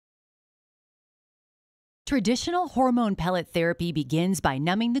Traditional hormone pellet therapy begins by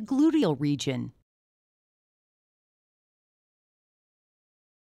numbing the gluteal region.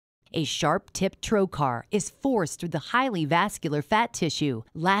 A sharp-tipped trocar is forced through the highly vascular fat tissue,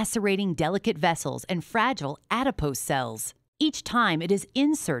 lacerating delicate vessels and fragile adipose cells. Each time it is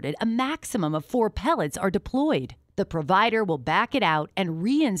inserted, a maximum of 4 pellets are deployed. The provider will back it out and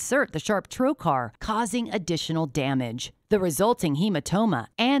reinsert the sharp trocar, causing additional damage. The resulting hematoma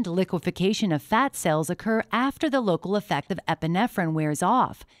and liquefaction of fat cells occur after the local effect of epinephrine wears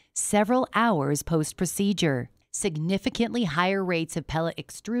off, several hours post-procedure. Significantly higher rates of pellet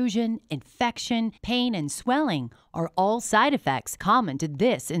extrusion, infection, pain, and swelling are all side effects common to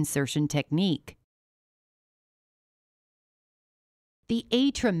this insertion technique. The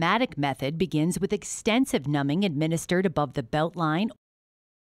atraumatic method begins with extensive numbing administered above the belt line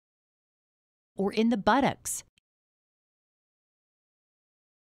or in the buttocks.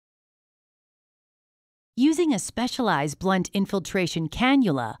 Using a specialized blunt infiltration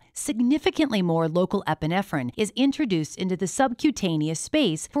cannula, significantly more local epinephrine is introduced into the subcutaneous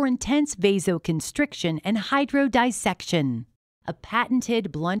space for intense vasoconstriction and hydrodissection. A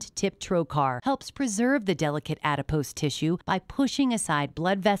patented blunt-tip trocar helps preserve the delicate adipose tissue by pushing aside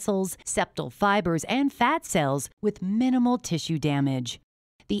blood vessels, septal fibers, and fat cells with minimal tissue damage.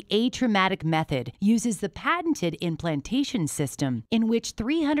 The Atraumatic method uses the patented implantation system in which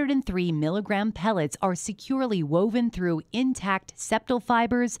 303 milligram pellets are securely woven through intact septal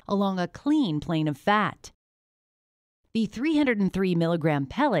fibers along a clean plane of fat. The 303 milligram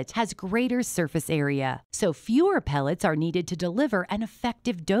pellet has greater surface area, so fewer pellets are needed to deliver an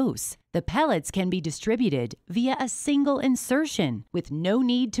effective dose. The pellets can be distributed via a single insertion with no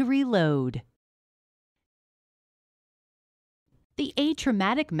need to reload. The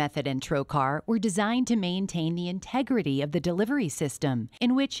Atraumatic method and trocar were designed to maintain the integrity of the delivery system,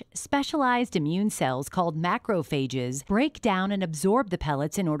 in which specialized immune cells called macrophages break down and absorb the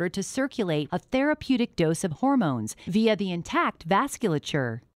pellets in order to circulate a therapeutic dose of hormones via the intact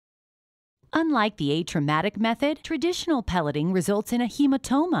vasculature. Unlike the atraumatic method, traditional pelleting results in a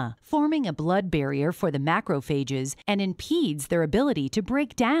hematoma, forming a blood barrier for the macrophages and impedes their ability to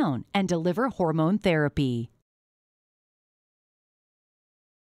break down and deliver hormone therapy.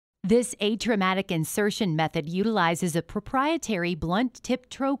 This atraumatic insertion method utilizes a proprietary blunt-tip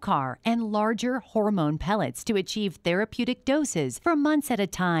trocar and larger hormone pellets to achieve therapeutic doses for months at a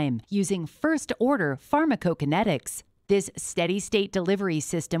time, using first-order pharmacokinetics. This steady-state delivery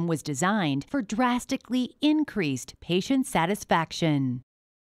system was designed for drastically increased patient satisfaction.